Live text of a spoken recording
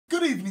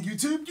Good evening,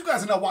 YouTube. You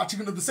guys are now watching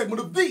another segment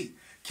of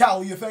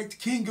TheCaliEffect,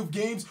 King of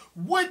Games.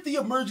 With the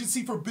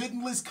emergency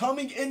forbidden list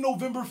coming in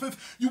November 5th,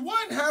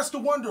 one has to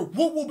wonder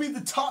what will be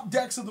the top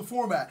decks of the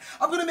format.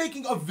 I'm going to be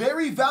making a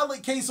very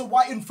valid case of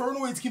why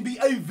Infernoids can be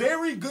a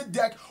very good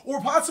deck,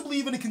 or possibly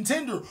even a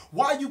contender.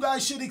 Why you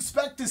guys should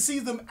expect to see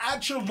them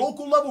at your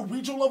local level,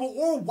 regional level,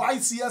 or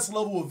YCS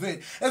level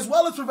event, as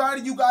well as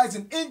providing you guys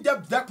an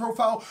in-depth deck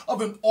profile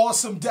of an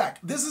awesome deck.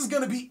 This is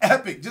going to be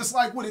epic, just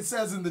like what it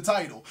says in the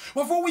title.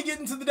 Before we get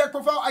into the deck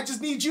profile, I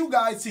just need you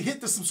guys to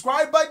hit the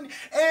subscribe button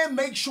and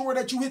make sure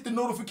that you hit the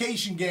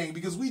notification gang,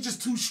 because we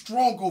just too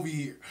strong over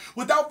here.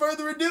 Without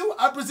further ado,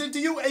 I present to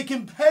you a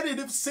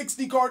competitive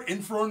 60-card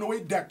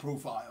Infernoid deck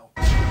profile.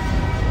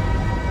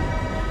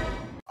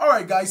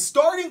 Alright guys,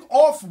 starting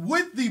off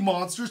with the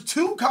monsters,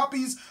 2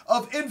 copies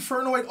of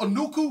Infernoid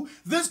Onuncu.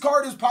 This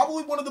card is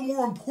probably one of the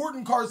more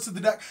important cards to the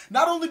deck,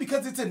 not only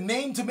because it's a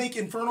name to make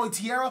Infernoid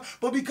Tierra,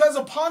 but because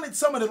upon its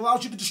summon, it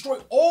allows you to destroy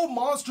all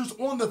monsters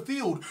on the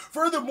field.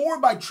 Furthermore,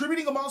 by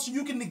tributing a monster,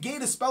 you can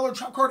negate a spell or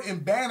trap card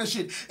and banish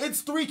it.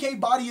 Its 3k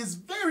body is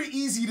very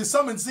easy to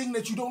summon, seeing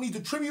that you don't need to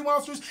tribute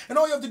monsters, and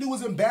all you have to do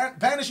is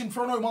banish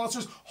Infernoid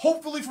monsters,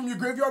 hopefully from your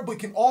graveyard, but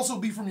can also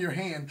be from your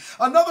hand.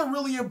 Another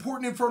really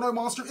important Infernoid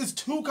monster is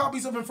 2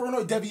 copies of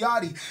Infernoid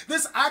Devyaty.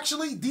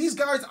 These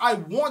guys I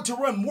want to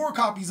run more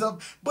copies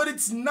of, but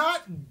it's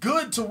not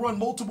good to run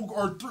multiple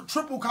or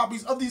triple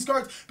copies of these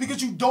cards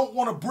because you don't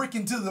want to brick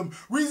into them.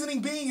 Reasoning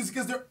being is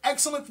because they're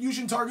excellent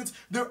fusion targets,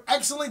 they're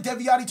excellent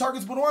Devyaty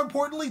targets, but more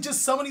importantly,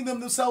 just summoning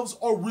them themselves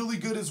are really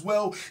good as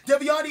well.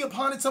 Devyaty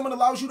upon its summon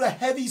allows you to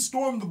heavy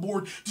storm the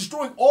board,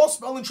 destroying all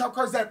spell and trap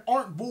cards that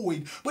aren't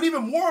void. But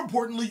even more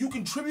importantly, you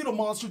can tribute a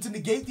monster to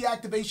negate the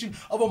activation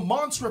of a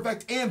monster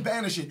effect and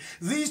banish it.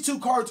 These 2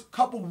 cards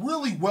couple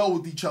really well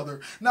with each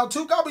other. Now,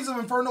 2 copies of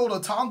Infernoid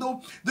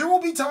Attondel, there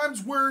will be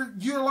times where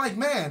you're like,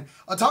 man,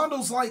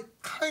 Attondel's like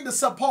kind of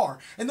subpar.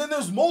 And then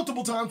there's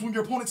multiple times when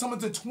your opponent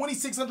summons a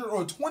 2600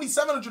 or a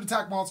 2700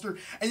 attack monster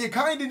and you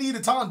kind of need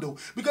Attondel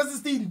because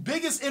it's the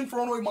biggest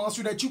Infernoid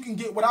monster that you can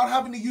get without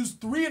having to use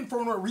 3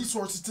 Infernoid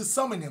resources to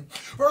summon him.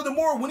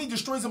 Furthermore, when he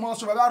destroys a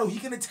monster by battle, he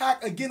can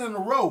attack again in a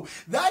row.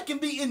 That can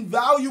be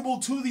invaluable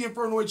to the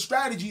Infernoid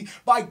strategy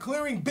by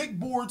clearing big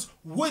boards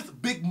with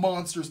big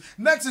monsters.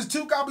 Next is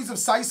 2 copies of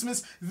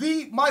Seitsemas,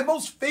 my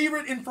most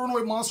favorite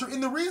Infernoid monster,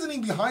 and the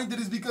reasoning behind it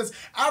is because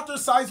after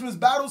Seitsemas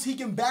battles, he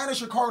can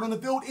banish a card on the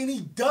field, and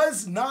he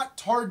does not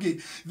target.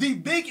 The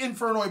big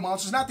Infernoid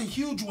monsters, not the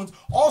huge ones,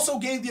 also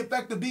gain the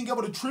effect of being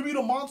able to tribute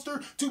a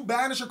monster to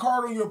banish a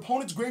card on your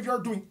opponent's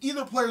graveyard during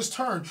either player's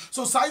turn.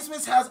 So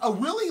Seitsemas has a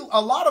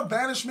lot of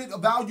banishment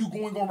value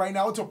going on right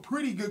now. It's a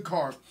pretty good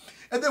card.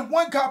 And then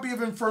 1 copy of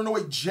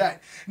Infernoid Sjette.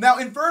 Now,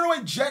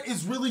 Infernoid Sjette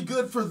is really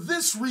good for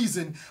this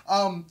reason.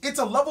 It's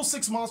a level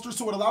 6 monster,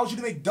 so it allows you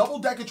to make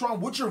double Decatron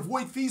with your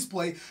Void Feast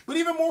play. But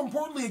even more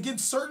importantly,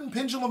 against certain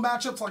Pendulum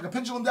matchups, like a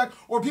Pendulum deck,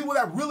 or people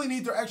that really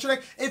need their extra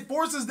deck, it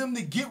forces them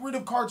to get rid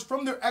of cards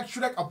from their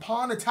extra deck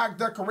upon attack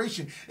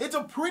declaration. It's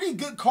a pretty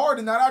good card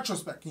in that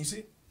retrospect. Can you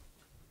see?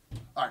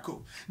 Alright,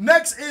 cool.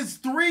 Next is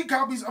 3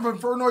 copies of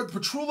Infernoid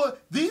Patrulea.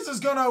 These is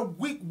gonna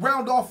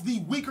round off the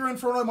weaker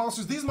Infernoid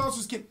monsters. These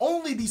monsters can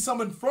only be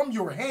summoned from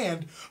your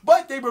hand,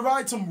 but they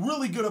provide some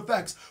really good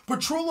effects.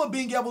 Patrulea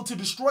being able to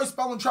destroy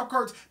spell and trap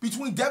cards.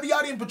 Between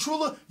Devyaty and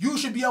Patrulea, you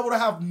should be able to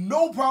have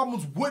no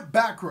problems with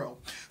back row.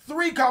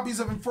 3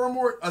 copies of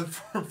Infernoid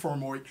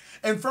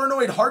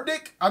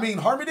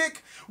Harmadik.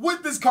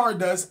 What this card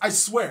does, I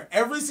swear,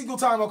 every single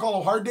time I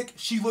call him Harmadik,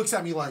 she looks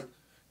at me like,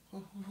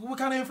 what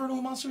kind of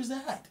Infernoid monster is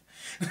that?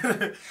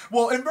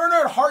 Well,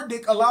 Infernoid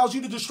Harmadik allows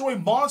you to destroy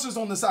monsters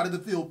on the side of the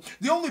field.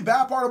 The only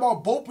bad part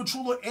about both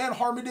Patrulea and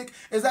Harmadik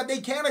is that they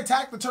can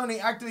attack the turn they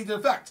activate their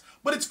effect.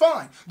 But it's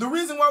fine. The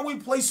reason why we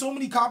play so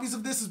many copies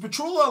of this is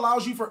Patrulea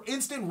allows you for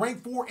instant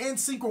rank 4 and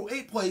synchro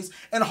 8 plays,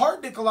 and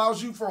Harmadik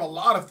allows you for a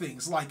lot of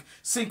things like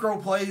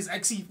synchro plays,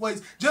 XE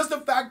plays. Just the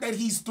fact that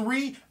he's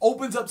 3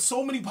 opens up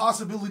so many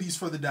possibilities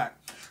for the deck.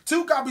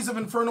 2 copies of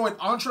Infernoid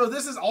Antra.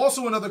 This is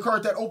also another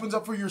card that opens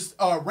up for your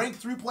rank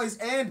 3 plays,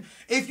 and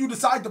if you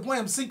decide to play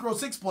him synchro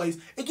 6 plays,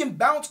 it can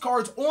bounce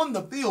cards on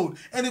the field,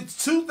 and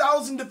it's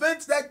 2000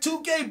 defense. That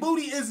 2k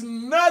booty is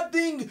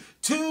nothing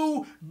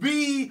to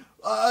be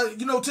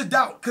to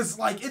doubt, because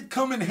like it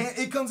comes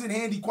in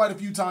handy quite a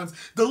few times.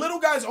 The little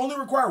guys only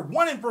require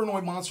 1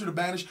 Infernoid monster to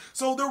banish,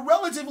 so they're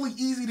relatively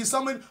easy to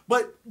summon,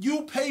 but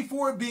you pay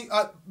for it being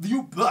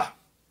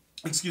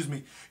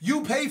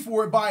you pay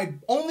for it by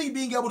only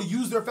being able to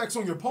use their effects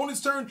on your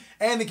opponent's turn,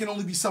 and it can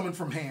only be summoned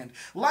from hand.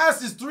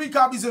 Last is 3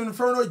 copies of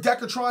Infernoid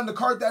Decatron, the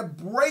card that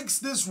breaks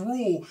this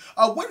rule.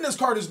 When this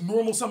card is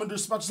normal summoned or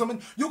special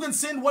summoned, you can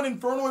send 1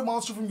 Infernoid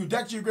monster from your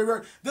deck to your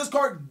graveyard. This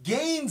card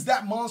gains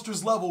that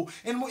monster's level,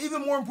 and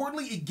even more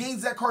importantly, it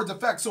gains that card's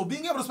effect. So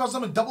being able to special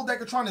summon double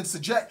Decatron and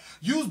Sjette,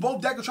 use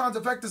both Decatron's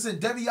effect to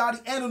send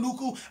Devyaty and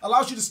Onuncu,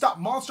 allows you to stop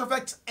monster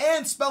effects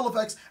and spell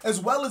effects,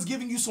 as well as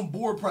giving you some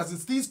board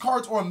presence. These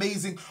cards are amazing.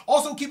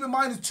 Also, keep in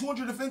mind that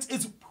 200 defense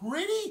is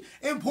pretty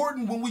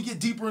important when we get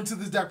deeper into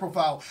this deck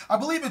profile. I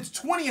believe it's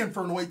 20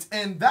 Infernoids,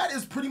 and that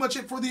is pretty much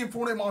it for the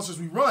Infernoid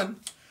monsters we run.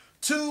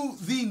 To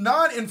the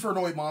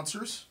non-Infernoid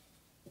monsters,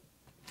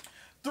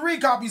 3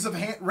 copies of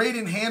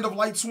Raiden, Hand of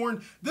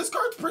Lightsworn. This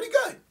card's pretty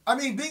good. I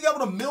mean, being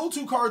able to mill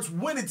 2 cards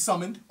when it's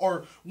summoned,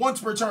 or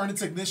once per turn,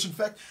 its ignition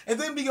effect, and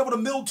then being able to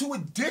mill 2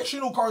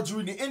 additional cards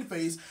during the end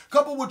phase,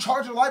 coupled with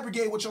Charge of Light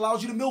Brigade, which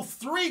allows you to mill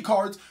 3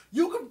 cards,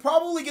 you can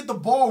probably get the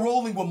ball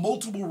rolling with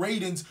multiple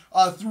Raidens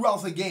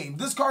throughout the game.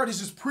 This card is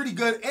just pretty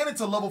good, and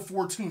it's a level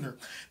 4 tuner.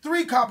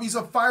 3 copies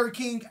of Fire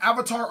King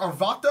Avatar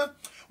Arvata.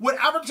 What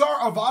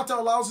Avatar Arvata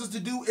allows us to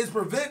do is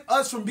prevent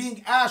us from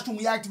being ashed when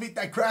we activate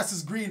that grass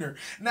is greener.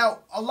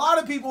 Now, a lot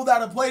of people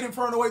that have played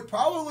Infernoid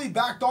probably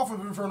backed off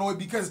of Infernoid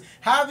because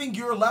having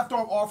your left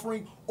arm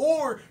offering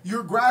or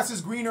your grass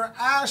is greener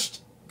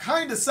ashed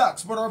kind of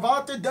sucks. But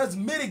Arvata does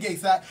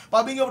mitigate that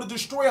by being able to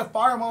destroy a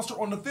fire monster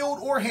on the field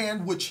or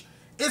hand, which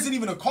isn't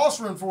even a cost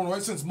for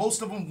Infernoid since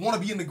most of them want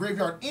to be in the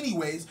graveyard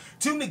anyways,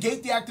 to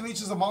negate the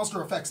activations of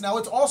monster effects. Now,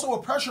 it's also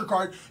a pressure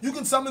card. You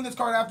can summon this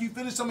card after you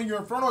finish summoning your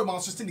Infernoid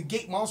monsters to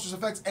negate monsters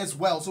effects as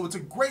well, so it's a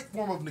great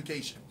form of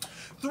negation.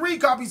 3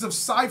 copies of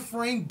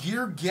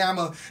Psy-Framegear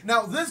Gamma.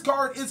 Now, this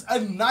card is a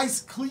nice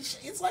cliche.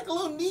 It's like a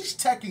little niche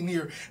tech in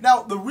here.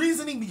 Now, the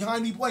reasoning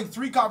behind me playing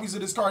 3 copies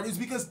of this card is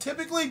because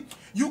typically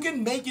you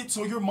can make it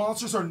so your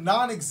monsters are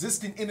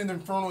non-existent in an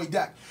Infernoid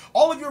deck.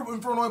 All of your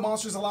Infernoid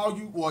monsters allow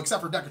you, well,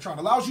 except for Decatron,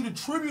 allows you to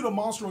tribute a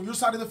monster on your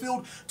side of the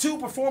field to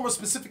perform a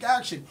specific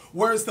action.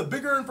 Whereas the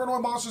bigger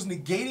Infernoid monsters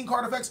negating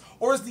card effects,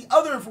 or as the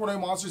other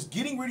Infernoid monsters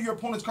getting rid of your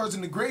opponent's cards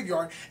in the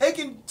graveyard, it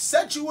can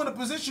set you in a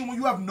position where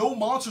you have no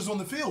monsters on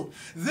the field.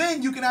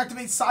 Then you can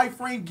activate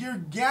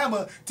Psy-Framegear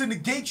Gamma to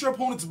negate your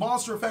opponent's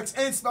monster effects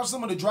and special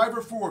summon a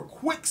driver for a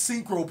quick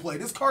synchro play.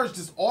 This card is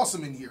just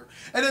awesome in here.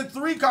 And then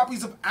 3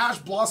 copies of Ash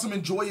Blossom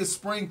and Joyous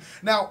Spring.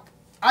 Now,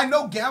 I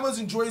know Gammas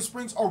and Joyous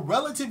Springs are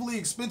relatively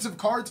expensive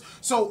cards,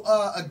 so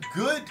a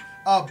good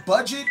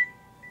budget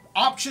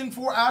option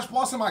for Ash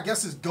Blossom, I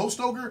guess, is Ghost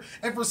Ogre.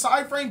 And for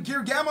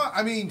Psy-Framegear Gamma,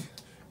 I mean,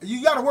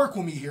 you got to work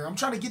with me here. I'm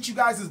trying to get you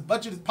guys as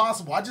budget as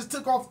possible. I just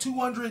took off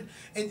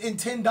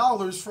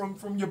 $210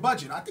 from your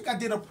budget. I think I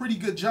did a pretty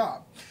good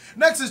job.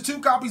 Next is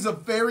 2 copies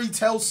of Fairy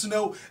Tale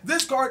Snow.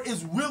 This card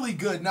is really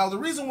good. Now, the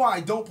reason why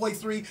I don't play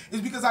 3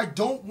 is because I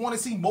don't want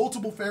to see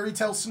multiple Fairy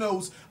Tale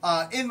Snows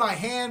in my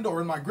hand or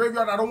in my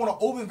graveyard. I don't want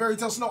to open Fairy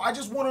Tale Snow. I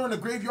just want her in the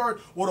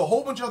graveyard with a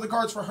whole bunch of other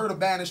cards for her to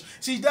banish.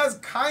 She does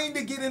kind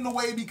of get in the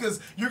way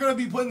because you're going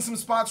to be putting some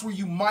spots where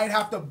you might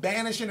have to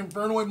banish an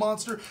Infernoid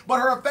monster,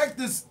 but her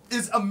effect is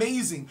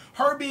amazing.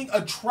 Her being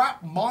a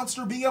trap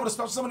monster, being able to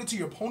special summon it to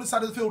your opponent's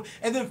side of the field,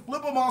 and then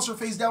flip a monster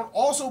face down,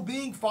 also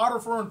being fodder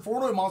for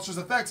Infernoid monsters'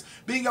 effects,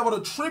 being able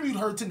to tribute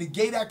her to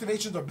negate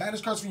activations or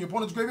banish cards from your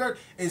opponent's graveyard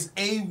is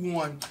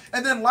A1.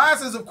 And then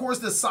last is, of course,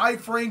 the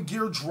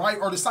Psy-Framegear Driver,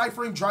 or the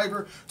Psy-Frame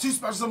Driver to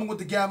special summon with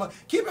the Gamma.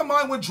 Keep in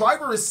mind, when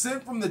Driver is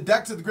sent from the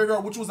deck to the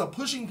graveyard, which was a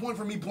pushing point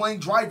for me playing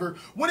Driver,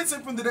 when it's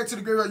sent from the deck to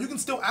the graveyard, you can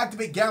still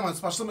activate Gamma and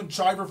special summon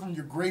Driver from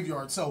your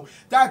graveyard. So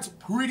that's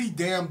pretty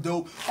damn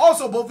dope.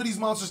 Also, both of these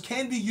monsters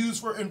can be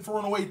used for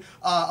Infernoid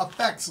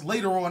effects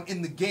later on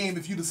in the game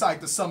if you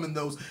decide to summon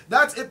those.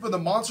 That's it for the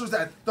monsters.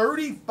 At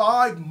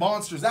 35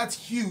 monsters, that's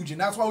huge,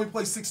 and that's why we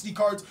play 60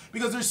 cards,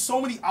 because there's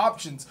so many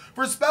options.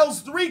 For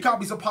spells, 3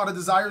 copies of Pot of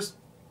Desires.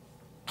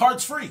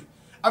 Cards free.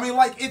 I mean,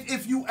 like,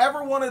 if you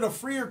ever wanted a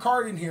freer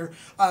card in here,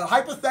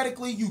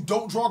 hypothetically, you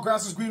don't draw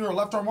Grass's Green or a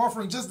left arm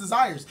offering, just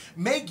Desires.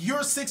 Make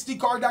your 60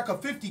 card deck a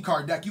 50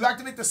 card deck. You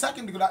activate the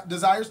second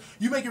Desires,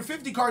 you make your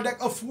 50 card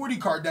deck a 40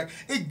 card deck.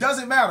 It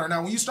doesn't matter.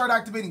 Now, when you start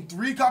activating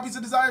 3 copies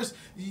of Desires,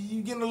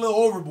 you're getting a little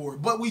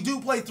overboard. But we do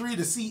play 3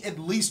 to see at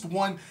least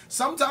 1,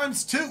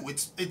 sometimes 2.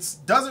 It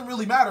doesn't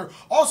really matter.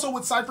 Also,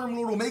 with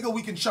Psy-Framelord Omega,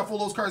 we can shuffle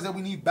those cards that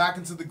we need back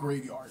into the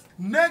graveyard.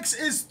 Next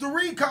is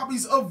 3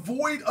 copies of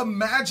Void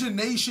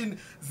Imagination.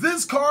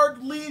 This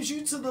card leaves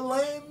you to the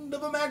land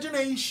of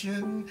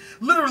imagination.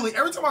 Literally,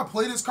 every time I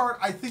play this card,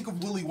 I think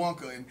of Willy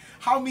Wonka and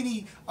how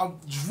many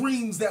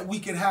dreams that we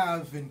could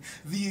have and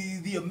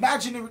the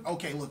imaginary...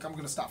 Okay, look, I'm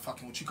going to stop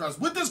fucking with you cards.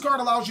 What this card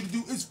allows you to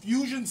do is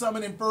fusion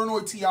summon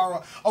Infernoid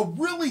Tierra, a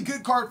really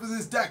good card for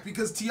this deck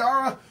because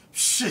Tierra...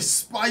 shit,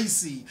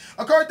 spicy.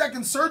 A card that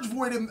can search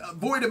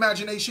Void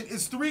Imagination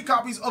is 3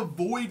 copies of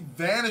Void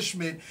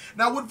Vanishment.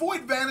 Now, what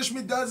Void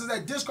Vanishment does is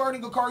that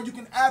discarding a card, you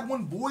can add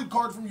 1 Void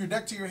card from your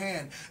deck to your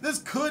hand. This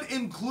could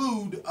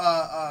include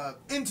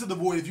Into the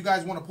Void if you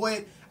guys want to play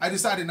it. I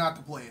decided not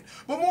to play it.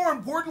 But more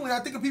importantly,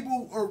 I think if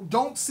people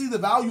don't see the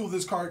value of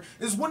this card,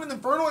 is when an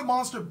Infernoid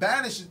monster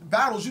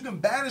battles, you can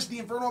banish the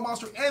Infernoid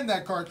monster and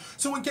that card.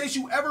 So in case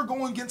you ever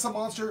go against a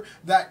monster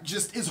that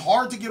just is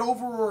hard to get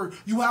over, or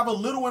you have a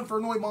little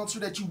Infernoid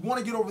monster that you want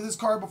to get over this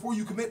card before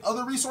you commit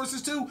other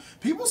resources to,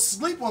 people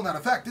sleep on that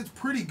effect. It's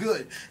pretty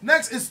good.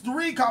 Next is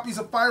 3 copies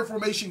of Fire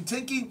Formation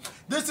Tenki.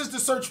 This is to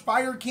search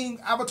Fire King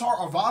Avatar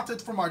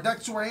Arvata from our deck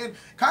to our hand.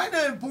 Kind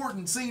of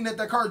important, seeing that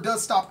card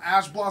does stop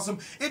Ash Blossom.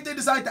 If they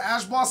decide to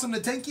Ash Blossom the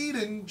Tenki,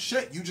 then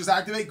shit, you just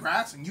activate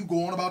Grass and you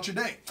go on about your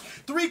day.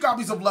 3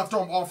 copies of Left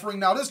Arm Offering.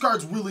 Now, this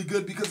card's really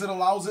good because it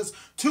allows us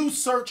to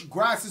search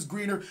Grass is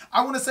Greener.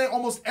 I want to say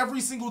almost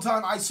every single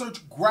time I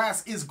search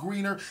Grass is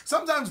Greener,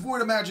 sometimes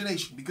Void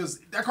Imagination, because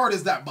that card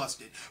is that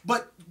busted.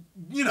 But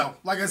you know,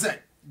 like I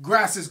said,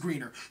 grass is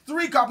greener.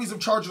 3 copies of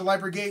Charge the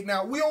Light Brigade.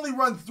 Now, we only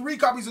run 3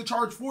 copies of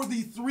Charge for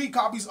the 3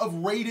 copies of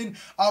Raiden,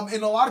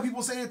 and a lot of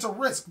people say it's a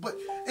risk, but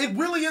it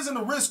really isn't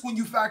a risk when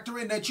you factor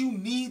in that you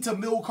need to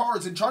mill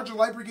cards, and Charge the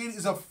Light Brigade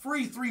is a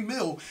free 3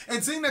 mill,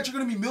 and seeing that you're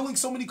going to be milling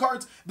so many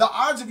cards, the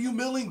odds of you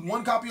milling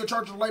 1 copy of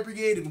Charge the Light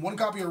Brigade and 1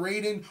 copy of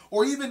Raiden,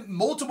 or even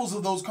multiples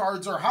of those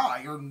cards are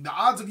high, or the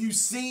odds of you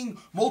seeing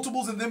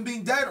multiples and them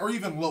being dead are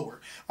even lower.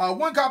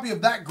 1 copy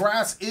of that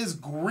grass is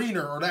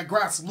greener, or that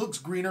grass looks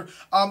greener.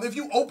 If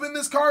you open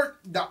this card,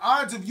 the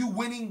odds of you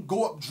winning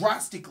go up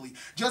drastically.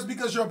 Just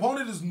because your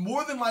opponent is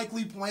more than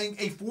likely playing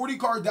a 40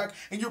 card deck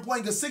and you're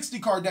playing a 60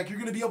 card deck, you're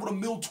going to be able to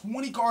mill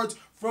 20 cards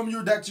from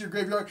your deck to your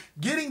graveyard.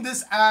 Getting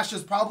this Ash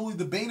is probably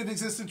the bane of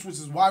existence, which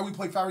is why we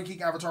play Fiery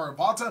King Avatar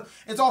Arvata.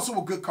 It's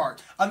also a good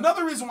card.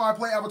 Another reason why I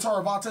play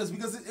Avatar Arvata is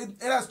because it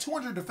has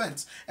 200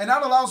 defense, and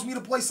that allows me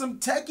to play some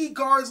techie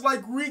cards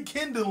like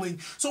Rekindling.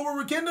 So what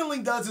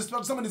Rekindling does is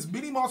summon as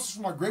many monsters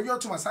from my graveyard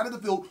to my side of the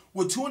field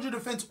with 200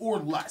 defense or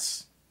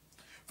less.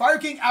 Fire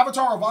King,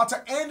 Avatar,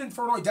 Arvata, and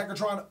Infernoid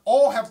Decatron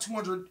all have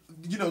 200,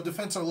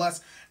 defense or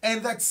less,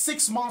 and that's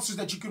 6 monsters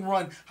that you can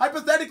run.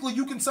 Hypothetically,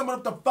 you can summon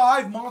up to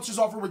 5 monsters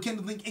off of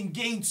Rekindling and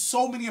gain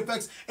so many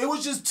effects. It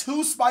was just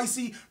too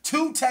spicy,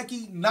 too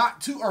techie,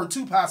 not too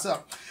pass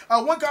up.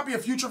 1 copy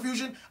of Future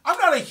Fusion. I'm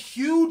not a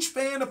huge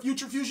fan of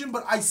Future Fusion,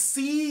 but I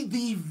see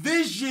the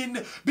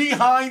vision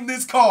behind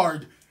this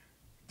card.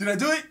 Did I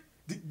do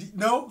it?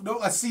 No,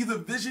 I see the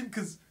vision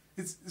because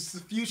it's the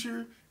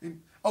future.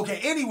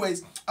 Okay,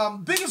 anyways,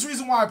 biggest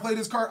reason why I play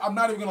this card, I'm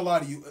not even gonna lie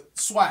to you,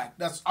 swag.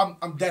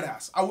 I'm dead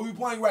ass. I would be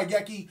playing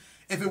Raigeki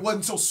if it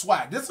wasn't so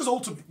swag. This is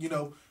ultimate,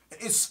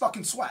 it's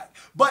fucking swag.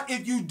 But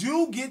if you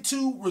do get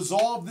to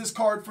resolve this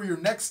card for your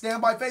next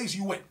standby phase,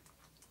 you win.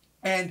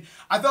 And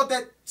I felt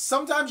that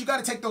sometimes you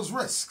got to take those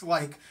risks.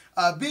 Like,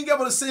 being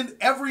able to send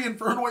every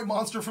Infernoid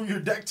monster from your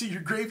deck to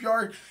your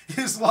graveyard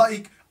is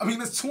like,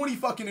 it's 20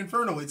 fucking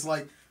Infernoids.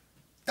 Like,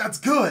 that's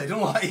good.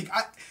 Like,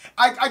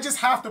 I just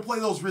have to play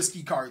those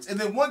risky cards. And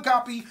then 1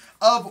 copy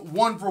of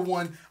 1 for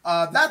 1.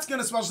 That's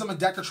going to special summon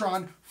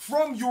Decatron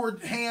from your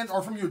hand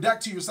or from your deck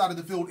to your side of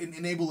the field and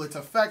enable it to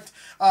effect.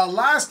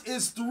 Last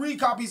is 3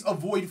 copies of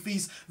Void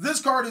Feast.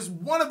 This card is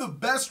one of the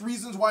best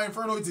reasons why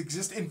Infernoids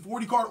exist in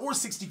 40 card or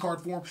 60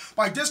 card form.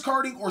 By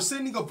discarding or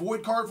sending a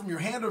Void card from your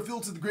hand or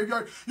field to the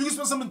graveyard, you can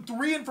special summon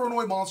 3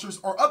 Infernoid monsters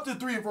or up to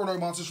 3 Infernoid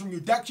monsters from your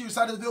deck to your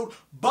side of the field,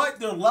 but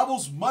their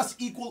levels must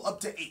equal up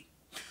to 8.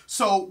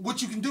 So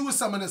what you can do is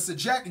summon a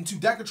Sjette and 2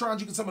 Decatrons.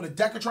 You can summon a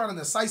Decatron and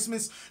a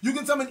Seitsemas. You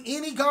can summon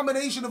any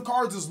combination of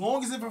cards as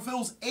long as it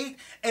fulfills 8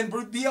 and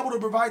be able to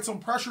provide some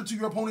pressure to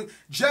your opponent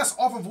just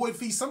off of Void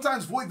Feast.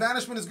 Sometimes Void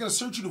Vanishment is going to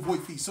search you to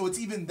Void Feast, so it's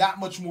even that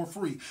much more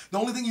free. The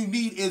only thing you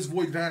need is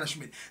Void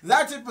Vanishment.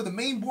 That's it for the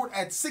main board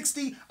at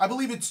 60. I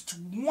believe it's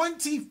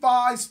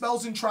 25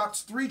 spells and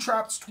traps, 3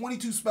 traps,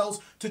 22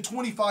 spells to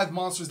 25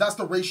 monsters. That's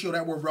the ratio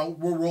that we're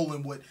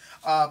rolling with.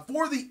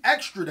 For the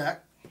extra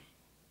deck,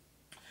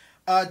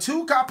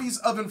 2 copies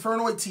of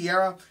Infernoid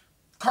Tierra.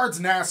 Card's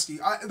nasty.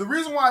 The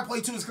reason why I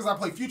play 2 is because I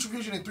play Future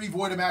Fusion and 3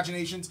 Void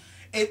Imaginations.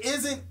 It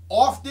isn't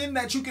often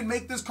that you can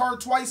make this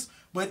card twice,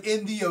 but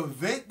in the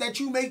event that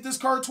you make this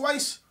card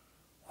twice,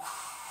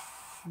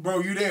 bro,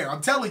 you there.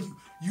 I'm telling you,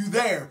 you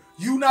there.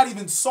 You not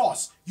even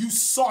sauce. You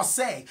sauce.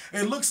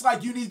 It looks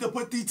like you need to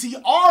put the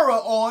tiara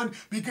on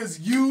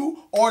because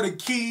you are the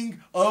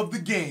king of the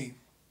game.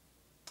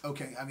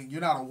 Okay,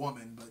 you're not a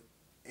woman, but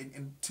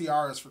and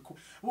tiaras for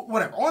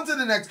whatever. On to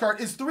the next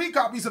card is 3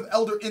 copies of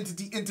Elder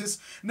Entity Intis.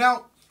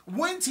 Now,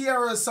 when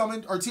Tiara is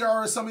summoned,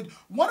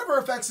 one of her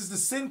effects is to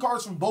send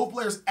cards from both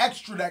players'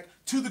 extra deck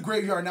to the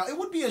graveyard. Now, it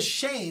would be a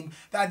shame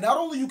that not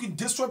only you can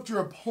disrupt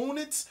your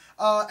opponent's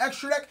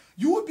extra deck,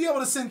 you would be able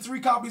to send 3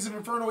 copies of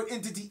Infernoid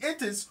Entity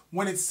Intis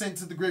when it's sent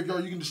to the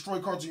graveyard. You can destroy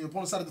cards on your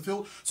opponent's side of the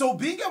field. So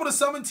being able to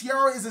summon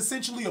Tiara is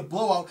essentially a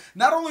blowout.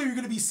 Not only are you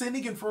going to be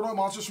sending Infernoid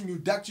monsters from your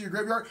deck to your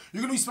graveyard,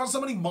 you're going to be special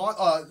summoning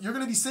you're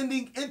going to be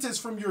sending Intis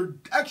from your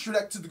extra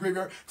deck to the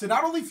graveyard to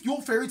not only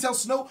fuel Fairy Tail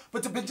Snow,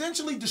 but to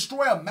potentially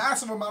destroy a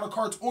massive amount of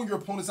cards on your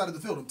opponent's side of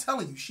the field. I'm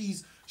telling you,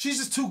 she's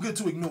just too good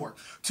to ignore.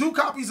 2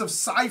 copies of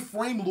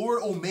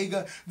Psy-Framelord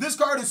Omega. This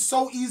card is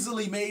so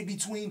easily made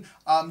between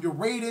your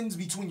Raidens,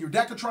 between your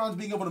Decatrons,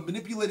 being able to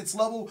manipulate its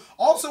level.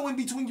 Also in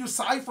between your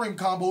Psy-Frame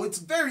combo. It's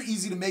very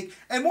easy to make.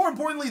 And more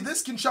importantly,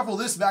 this can shuffle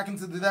this back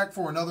into the deck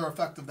for another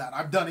effect of that.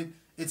 I've done it.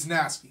 It's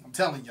nasty. I'm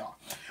telling y'all.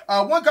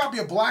 1 copy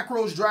of Black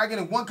Rose Dragon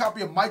and 1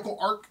 copy of Michael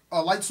Arc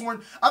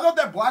Lightsworn. I thought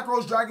that Black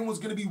Rose Dragon was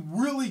going to be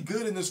really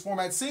good in this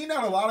format. Seeing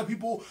that a lot of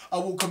people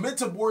will commit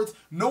to boards,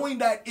 knowing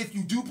that if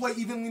you do play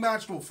evenly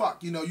matched, well,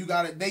 fuck, you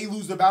got it. They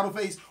lose the battle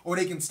phase or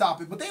they can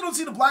stop it. But they don't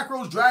see the Black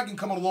Rose Dragon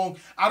coming along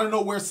out of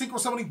nowhere, synchro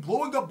summoning,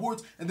 blowing up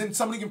boards, and then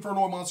summoning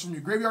Infernoid monsters from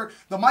your graveyard.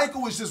 The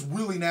Michael is just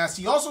really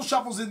nasty. He also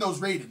shuffles in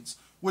those Raidens,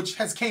 which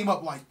has came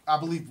up like, I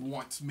believe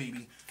once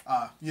maybe,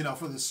 you know,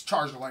 for this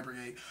Charger Light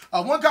Brigade.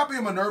 1 copy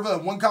of Minerva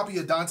and 1 copy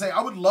of Dante.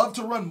 I would love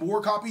to run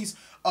more copies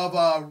of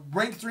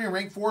rank 3 and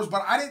rank 4s,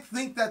 but I didn't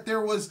think that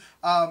there was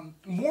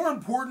more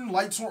important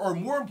Lightsworn or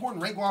more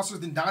important rank monsters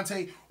than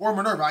Dante or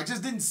Minerva. I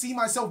just didn't see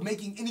myself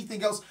making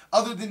anything else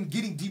other than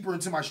getting deeper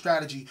into my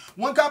strategy.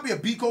 1 copy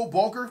of Biko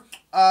Bulker.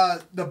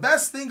 The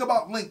best thing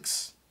about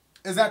links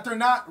is that they're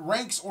not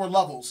ranks or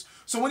levels.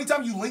 So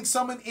anytime you link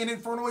summon in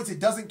Infernoids, it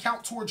doesn't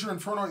count towards your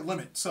Infernoid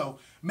limit. So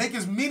make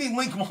as many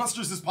link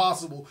monsters as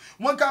possible.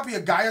 1 copy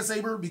of Gaia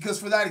Saber, because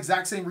for that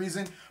exact same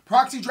reason.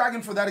 Proxy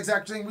Dragon for that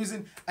exact same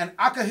reason. And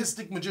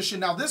Akahistic Magician.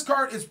 Now this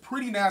card is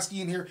pretty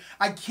nasty in here.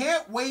 I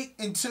can't wait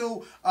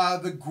until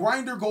the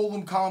Grinder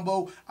Golem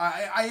combo.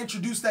 I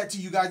introduced that to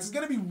you guys. It's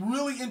going to be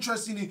really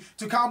interesting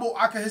to combo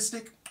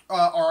Akahistic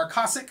or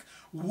Akashic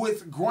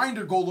with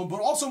Grinder Golem, but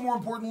also more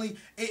importantly,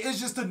 it is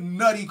just a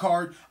nutty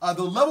card.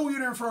 The level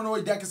unit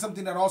Infernoid deck is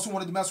something that I also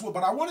wanted to mess with,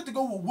 but I wanted to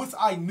go with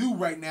I knew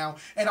right now,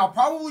 and I'll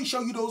probably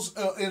show you those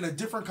in a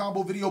different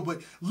combo video,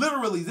 but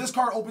literally, this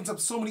card opens up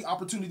so many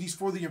opportunities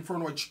for the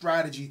Infernoid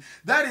strategy.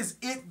 That is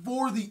it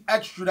for the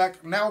extra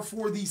deck. Now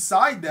for the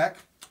side deck.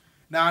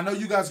 Now, I know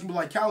you guys can be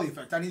like,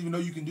 TheCaliEffect. I didn't even know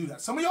you can do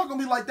that. Some of y'all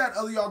gonna be like that,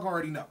 other y'all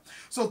already know.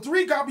 So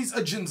 3 copies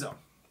of Jinzo.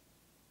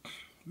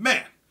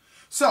 Man.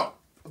 So,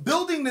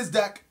 building this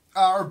deck,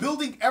 or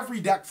building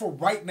every deck for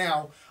right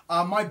now,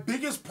 my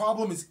biggest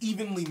problem is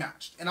evenly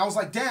matched. And I was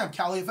like, damn,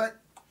 TheCaliEffect,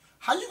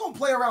 how you gonna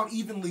play around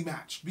evenly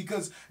matched?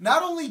 Because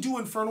not only do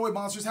Infernoid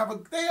monsters have a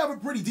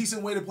pretty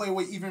decent way to play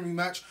away evenly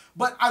matched,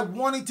 but I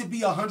wanted to be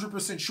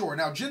 100% sure.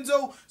 Now,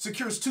 Jinzo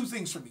secures 2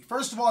 things for me.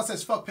 First of all, it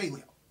says fuck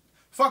Paleo.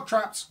 Fuck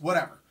traps,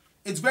 whatever.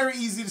 It's very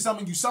easy to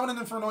summon. You summon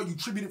an Infernoid, you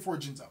tribute it for a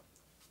Jinzo.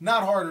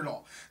 Not hard at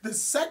all. The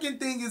second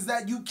thing is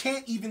that you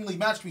can't evenly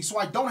match me, so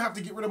I don't have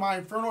to get rid of my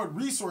Infernoid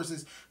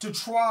resources to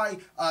try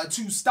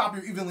to stop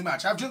your evenly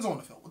match. I have Jinzo on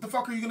the field. What the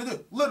fuck are you going to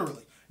do?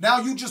 Literally.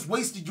 Now you just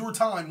wasted your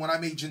time when I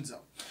made Jinzo.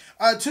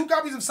 2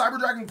 copies of Cyber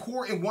Dragon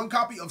Core and 1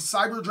 copy of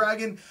Cyber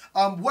Dragon.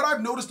 What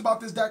I've noticed about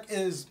this deck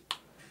is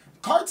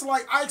cards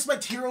like, I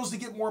expect heroes to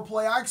get more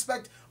play. I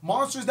expect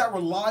monsters that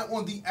rely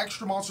on the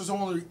extra monsters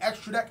on the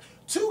extra deck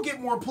to get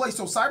more play.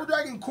 So Cyber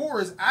Dragon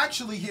Core is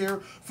actually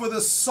here for the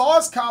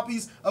sauce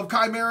copies of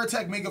Chimera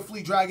Tech Mega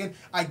Fleet Dragon.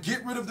 I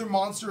get rid of their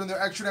monster in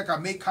their extra deck. I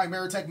make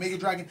Chimera Tech Mega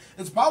Dragon.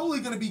 It's probably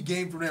going to be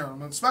game from there,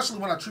 especially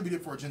when I tribute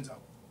it for a Jinzo,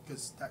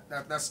 because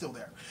that's still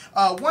there.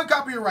 1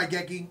 copy of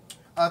Raigeki.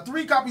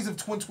 3 copies of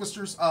Twin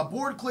Twisters.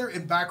 Board clear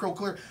and back row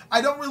clear.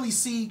 I don't really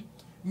see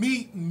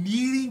me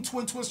needing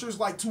Twin Twisters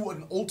like to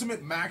an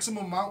ultimate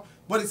maximum amount,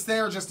 but it's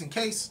there just in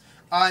case.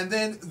 And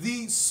then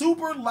the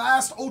super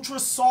last ultra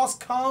sauce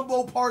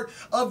combo part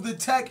of the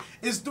tech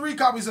is 3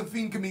 copies of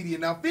Fiend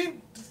Comedian. Now,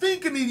 Fiend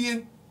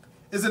Comedian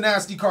is a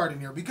nasty card in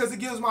here because it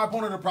gives my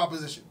opponent a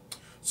proposition.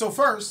 So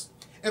first,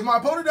 if my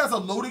opponent has a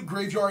loaded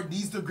graveyard,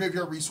 needs their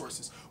graveyard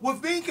resources,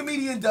 what Fiend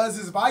Comedian does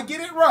is if I get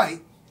it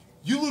right,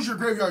 you lose your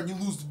graveyard and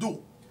you lose the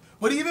duel.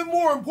 But even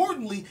more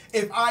importantly,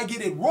 if I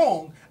get it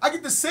wrong, I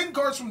get to send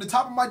cards from the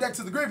top of my deck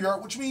to the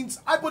graveyard, which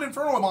means I put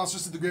Infernoid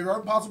monsters to the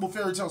graveyard, possible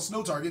Fairy Tail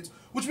Snow targets,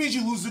 which means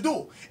you lose the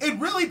duel. It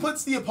really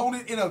puts the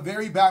opponent in a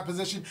very bad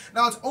position.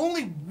 Now, it's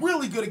only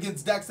really good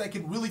against decks that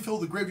can really fill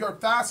the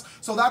graveyard fast,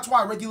 so that's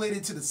why I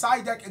regulated to the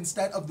side deck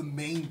instead of the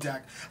main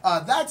deck.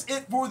 That's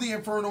it for the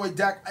Infernoid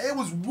deck. It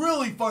was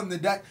really fun, the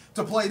deck,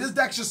 to play. This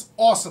deck's just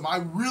awesome. I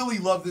really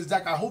love this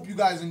deck. I hope you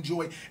guys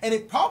enjoy, and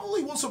it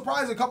probably will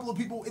surprise a couple of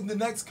people in the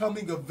next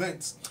coming events.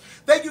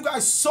 Thank you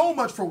guys so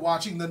much for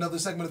watching another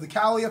segment of the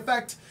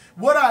TheCaliEffect.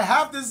 What I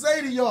have to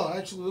say to y'all,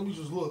 actually, let me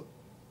just look.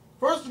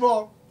 First of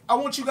all, I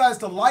want you guys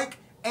to like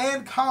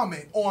and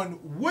comment on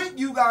what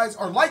you guys,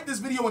 or like this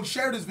video and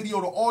share this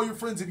video to all your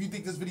friends if you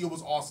think this video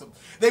was awesome.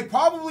 They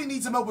probably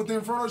need some help with their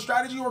Inferno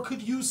strategy or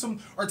could use some,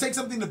 or take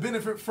something to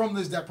benefit from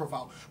this deck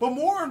profile. But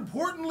more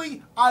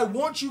importantly, I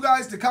want you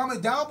guys to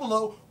comment down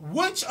below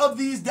which of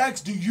these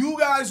decks do you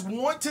guys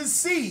want to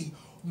see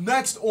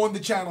next on the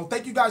channel.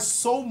 Thank you guys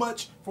so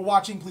much for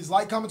watching. Please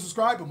like, comment,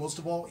 subscribe, and most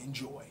of all,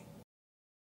 enjoy.